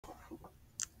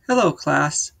Hello,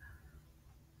 class.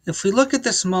 If we look at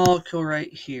this molecule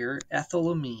right here,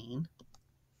 ethylamine,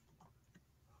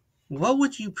 what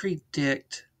would you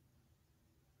predict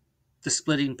the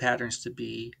splitting patterns to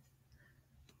be?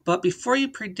 But before you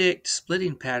predict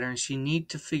splitting patterns, you need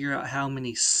to figure out how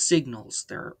many signals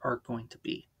there are going to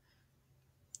be.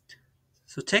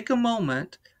 So take a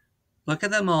moment, look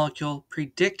at the molecule,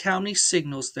 predict how many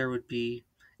signals there would be,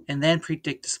 and then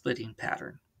predict the splitting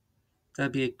pattern.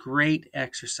 That'd be a great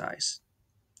exercise.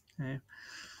 Okay.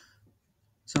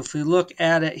 So if we look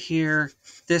at it here,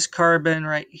 this carbon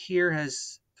right here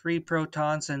has 3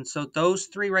 protons, and so those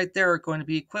 3 right there are going to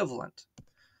be equivalent.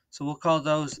 So we'll call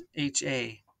those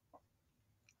HA.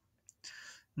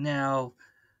 Now,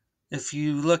 if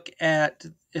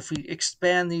we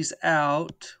expand these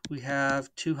out, we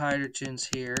have 2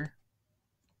 hydrogens here.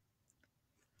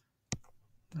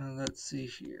 Now let's see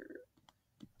here.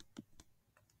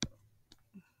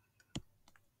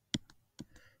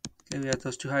 Okay, we have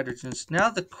those 2 hydrogens. Now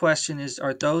the question is,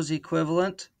 are those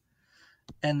equivalent?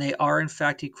 And they are in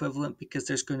fact equivalent because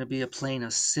there's going to be a plane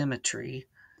of symmetry.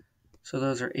 So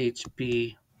those are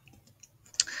HB.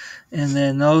 And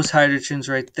then those hydrogens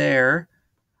right there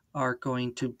are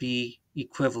going to be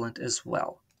equivalent as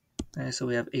well. Okay, so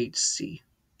we have HC.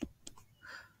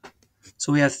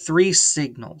 So we have 3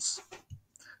 signals.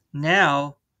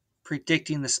 Now,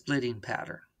 predicting the splitting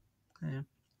pattern. Okay.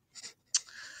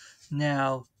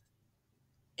 Now,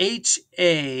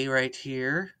 HA right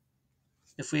here,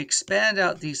 if we expand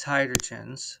out these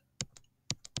hydrogens,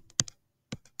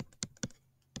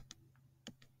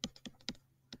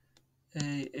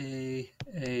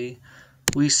 A,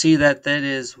 we see that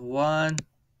is 1,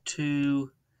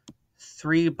 2,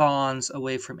 3 bonds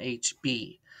away from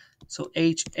HB. So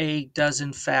HA does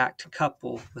in fact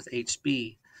couple with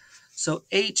HB. So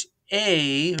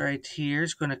HA right here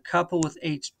is going to couple with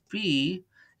HB,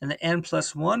 and the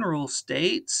N+1 rule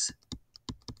states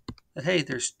that, hey,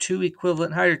 there's 2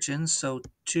 equivalent hydrogens, so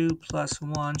 2 plus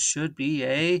 1 should be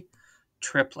a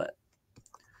triplet.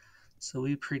 So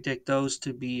we predict those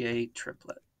to be a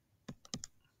triplet.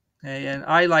 Okay, and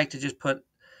I like to just put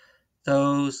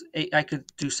those, I could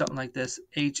do something like this,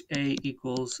 HA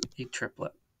equals a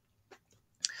triplet.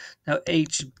 Now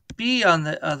HB, on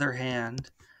the other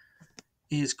hand,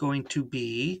 is going to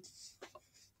be,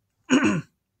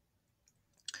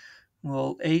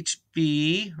 well,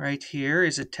 HB right here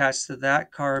is attached to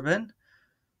that carbon,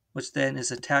 which then is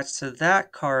attached to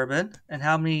that carbon. And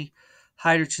how many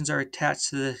hydrogens are attached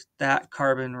to that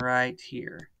carbon right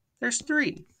here? There's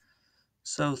 3.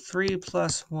 So 3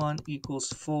 plus 1 equals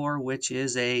 4, which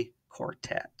is a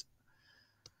quartet.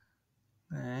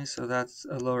 Okay, so that's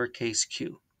a lowercase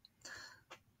q.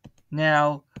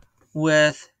 Now,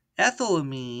 with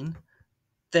ethylamine,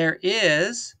 there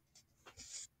is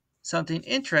something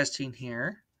interesting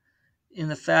here in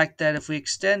the fact that if we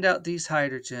extend out these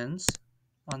hydrogens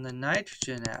on the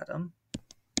nitrogen atom,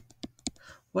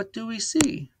 what do we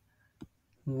see?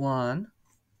 1,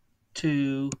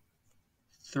 2,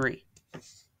 3.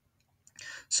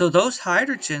 So those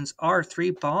hydrogens are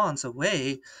 3 bonds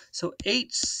away, so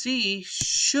HC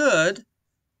should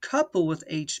couple with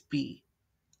HB,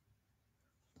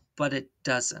 but it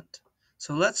doesn't.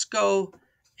 So let's go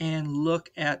and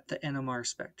look at the NMR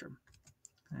spectrum.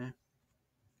 Okay.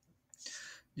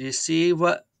 Do you see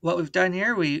what we've done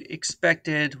here? We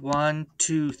expected 1,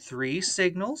 2, 3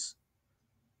 signals.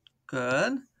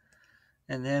 Good.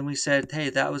 And then we said, hey,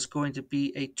 that was going to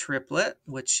be a triplet,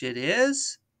 which it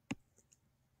is.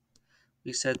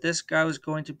 We said this guy was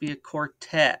going to be a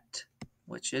quartet,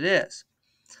 which it is.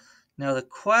 Now the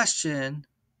question,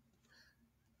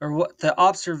 or what the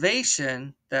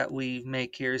observation that we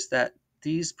make here, is that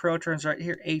these protons right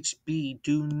here, HB,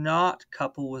 do not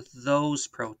couple with those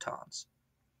protons.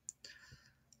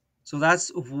 So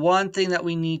that's one thing that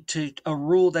we need to, a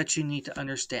rule that you need to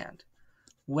understand.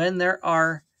 When there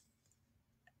are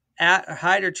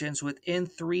hydrogens within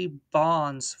 3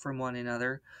 bonds from one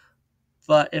another,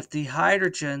 but if the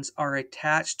hydrogens are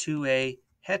attached to a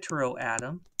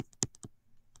heteroatom,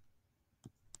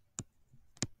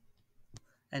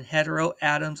 and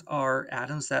heteroatoms are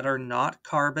atoms that are not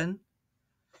carbon,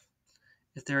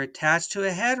 if they're attached to a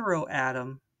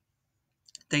heteroatom,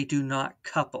 they do not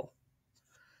couple.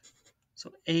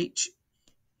 So HB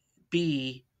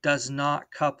does not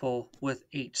couple with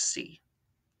HC.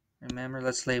 Remember,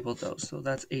 let's label those. So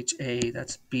that's HA,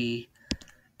 that's B,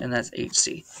 and that's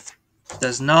HC.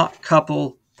 Does not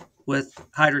couple with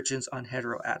hydrogens on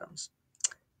heteroatoms.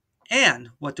 And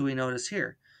what do we notice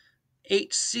here?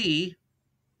 HC, do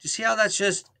you see how that's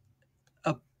just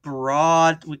a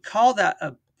broad, we call that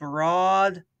a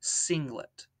broad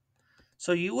singlet.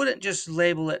 So you wouldn't just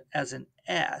label it as an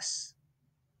S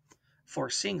for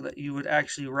singlet. You would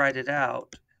actually write it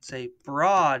out and say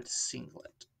broad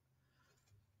singlet.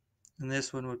 And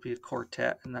this one would be a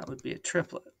quartet, and that would be a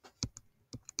triplet.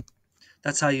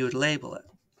 That's how you would label it.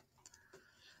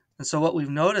 And so what we've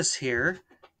noticed here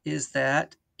is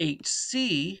that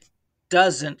HC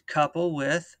doesn't couple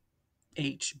with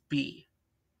HB.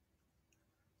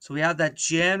 So we have that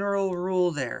general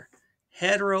rule there.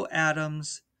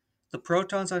 Heteroatoms, the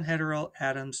protons on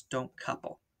heteroatoms don't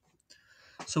couple.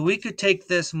 So we could take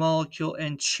this molecule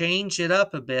and change it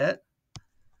up a bit,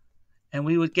 and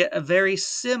we would get a very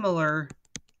similar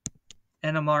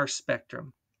NMR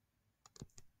spectrum.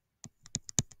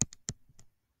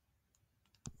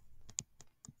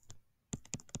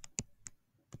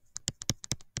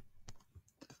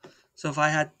 So if I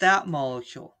had that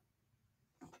molecule,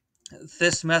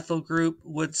 this methyl group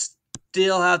would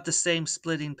still have the same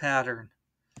splitting pattern,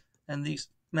 and these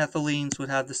methylenes would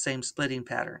have the same splitting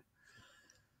pattern.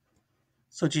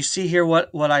 So do you see here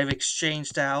what I've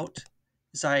exchanged out?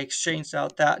 Is I exchanged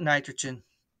out that nitrogen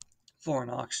for an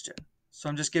oxygen. So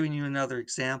I'm just giving you another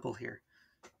example here.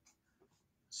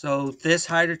 So this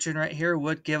hydrogen right here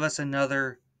would give us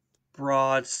another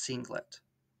broad singlet.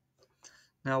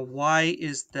 Now, why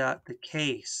is that the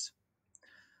case?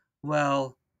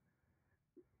 Well,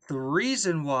 the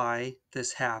reason why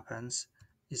this happens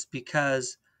is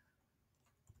because,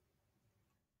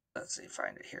 let's see,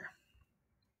 find it here.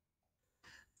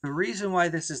 The reason why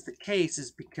this is the case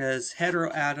is because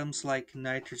heteroatoms like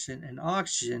nitrogen and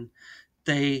oxygen,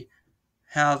 they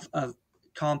have a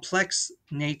complex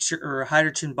nature or a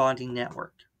hydrogen bonding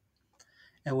network.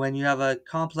 And when you have a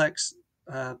complex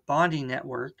bonding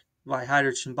network by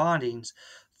hydrogen bondings,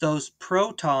 those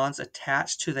protons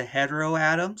attached to the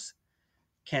heteroatoms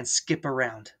can skip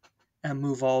around and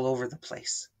move all over the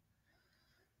place.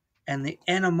 And the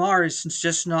NMR is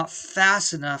just not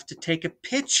fast enough to take a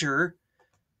picture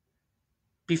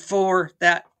before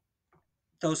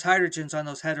those hydrogens on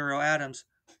those heteroatoms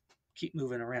keep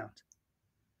moving around.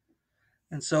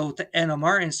 And so the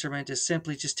NMR instrument is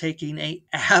simply just taking an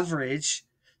average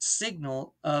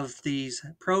signal of these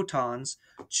protons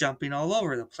jumping all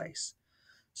over the place.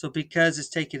 So because it's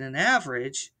taking an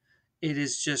average, it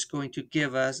is just going to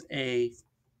give us a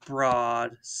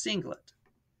broad singlet.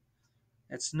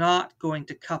 It's not going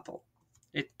to couple.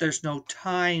 There's no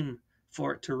time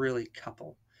for it to really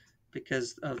couple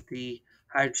because of the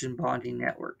hydrogen bonding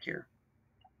network here.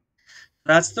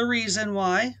 That's the reason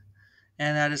why,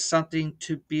 and that is something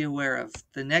to be aware of.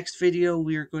 The next video,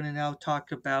 we are going to now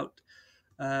talk about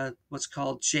what's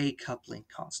called J coupling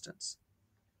constants.